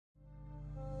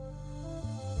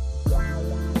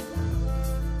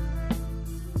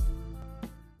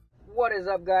What is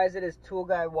up, guys? It is Tool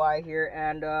Guy Y here,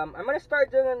 and I'm gonna start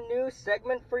doing a new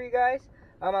segment for you guys.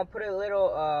 I'm gonna put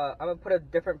a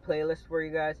different playlist for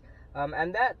you guys,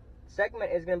 and that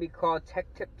segment is gonna be called Tech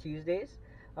Tip Tuesdays.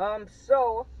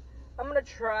 So I'm gonna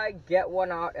try get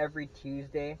one out every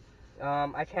Tuesday.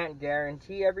 I can't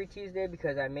guarantee every Tuesday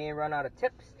because I may run out of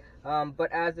tips.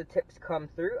 But as the tips come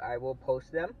through, I will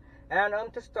post them. And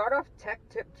to start off Tech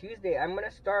Tip Tuesday, I'm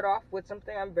gonna start off with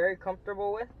something I'm very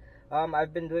comfortable with.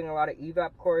 I've been doing a lot of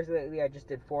evap cores lately. I just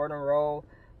did 4 in a row.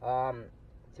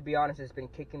 To be honest, it's been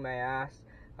kicking my ass.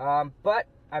 But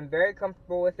I'm very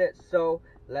comfortable with it, so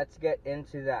let's get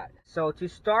into that. So to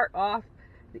start off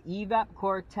the evap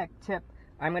core tech tip,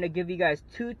 I'm going to give you guys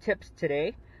 2 tips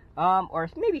today, or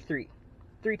maybe 3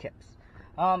 tips.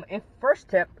 First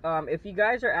tip, if you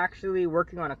guys are actually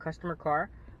working on a customer car,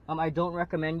 I don't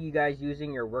recommend you guys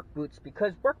using your work boots,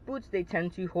 because work boots, they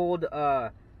tend to hold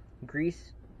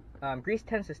grease. Grease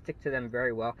tends to stick to them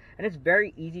very well, and it's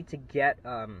very easy to get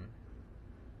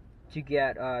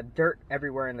dirt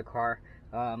everywhere in the car,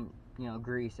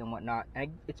 grease and whatnot,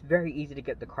 and it's very easy to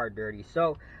get the car dirty.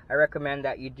 So I recommend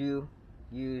that you do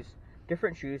use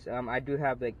different shoes. I do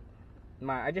have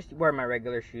I just wear my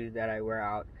regular shoes that I wear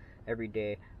out every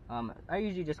day. I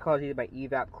usually just call these my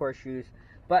evap core shoes,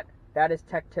 but that is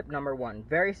tech tip number 1.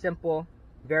 Very simple,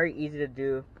 very easy to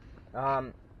do.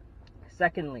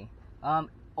 Secondly,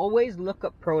 always look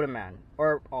up ProDemand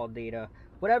or AllData,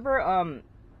 whatever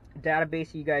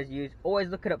database you guys use. Always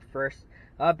look it up first,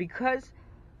 because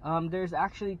there's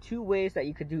actually 2 ways that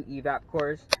you could do evap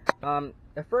cores.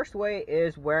 The first way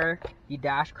is where the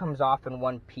dash comes off in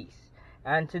one piece,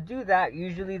 and to do that,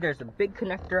 usually there's a big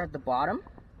connector at the bottom,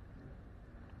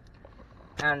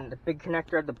 and the big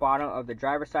connector at the bottom of the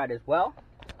driver's side as well,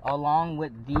 along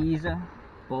with these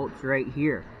bolts right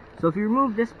here. So if you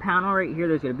remove this panel right here,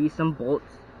 there's going to be some bolts.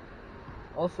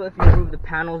 Also, if you remove the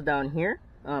panels down here,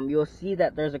 you'll see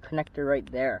that there's a connector right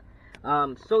there.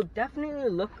 So definitely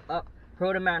look up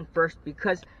ProDemand first,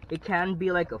 because it can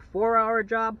be like a 4-hour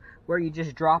job where you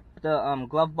just drop the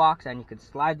glove box and you can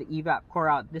slide the evap core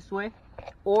out this way,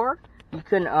 or you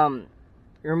can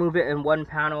remove it in one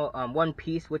panel, one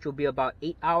piece, which will be about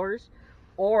 8 hours,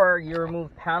 or you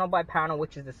remove panel by panel,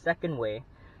 which is the second way.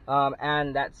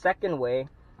 And that second way,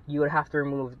 you would have to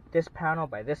remove this panel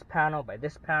by this panel by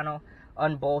this panel,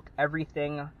 unbolt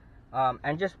everything,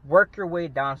 and just work your way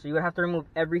down. So you would have to remove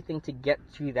everything to get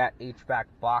to that HVAC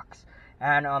box,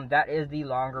 and that is the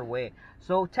longer way.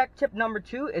 So tech tip number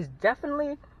 2 is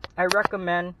definitely, I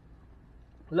recommend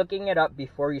looking it up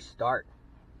before you start,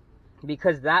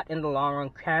 because that in the long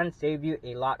run can save you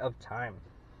a lot of time.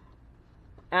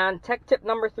 And tech tip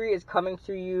number 3 is coming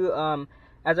to you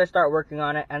as I start working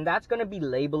on it, and that's going to be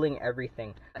labeling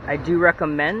everything. I do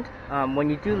recommend when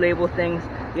you do label things,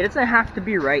 it doesn't have to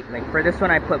be right. Like for this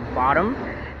one, I put bottom,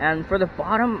 and for the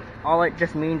bottom, all it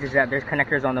just means is that there's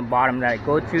connectors on the bottom that I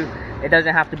go to. It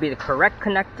doesn't have to be the correct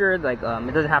connector,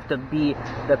 it doesn't have to be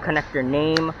the connector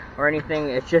name or anything.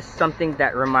 It's just something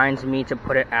that reminds me to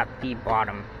put it at the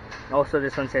bottom. Also,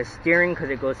 this one says steering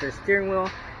because it goes to the steering wheel,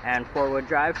 and 4-wheel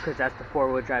drive because that's the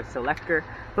 4-wheel drive selector.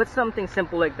 But something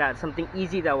simple like that, something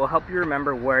easy that will help you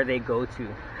remember where they go to.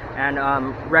 And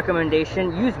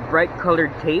recommendation, use bright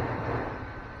colored tape.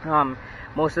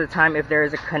 Most of the time, if there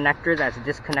is a connector that's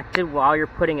disconnected while you're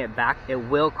putting it back, it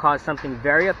will cause something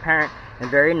very apparent and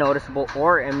very noticeable,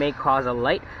 or it may cause a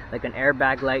light, like an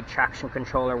airbag light, traction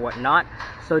control, or whatnot.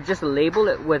 So just label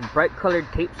it with bright colored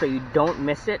tape so you don't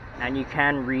miss it and you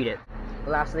can read it.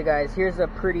 Lastly, guys, here's a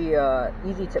pretty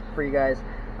easy tip for you guys.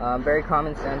 Very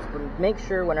common sense, but make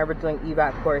sure whenever doing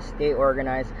evap cores, stay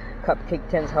organized. Cupcake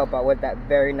tins help out with that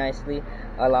very nicely.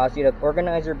 Allows you to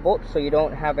organize your bolts so you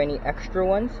don't have any extra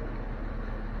ones.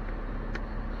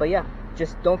 But yeah,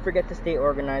 just don't forget to stay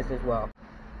organized as well.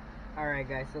 Alright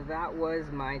guys, so that was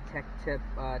my Tech Tip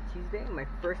Tuesday, my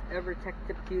first ever Tech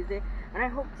Tip Tuesday, and I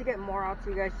hope to get more out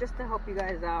to you guys just to help you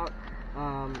guys out,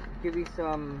 give you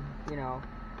some,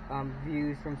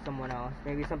 views from someone else,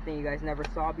 maybe something you guys never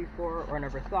saw before or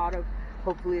never thought of.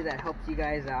 Hopefully that helps you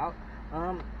guys out.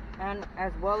 And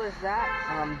as well as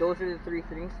that, those are the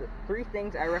 3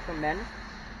 things I recommend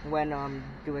when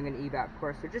doing an evap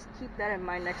core. So just keep that in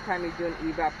mind next time you do an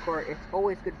evap core. It's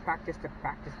always good practice to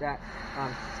practice that.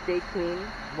 Stay clean.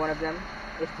 One of them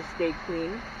is to stay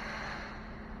clean.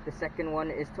 The second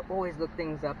one is to always look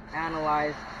things up,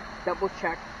 analyze, double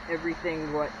check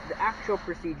everything, what the actual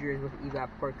procedure is with evap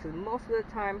core, because most of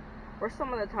the time, or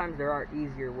some of the times, there are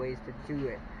easier ways to do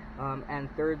it. And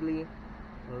thirdly,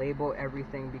 label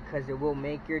everything, because it will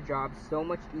make your job so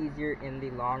much easier in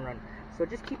the long run. So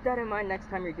just keep that in mind next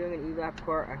time you're doing an evap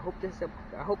core. I hope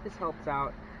this helps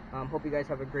out. Hope you guys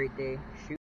have a great day. Shoot.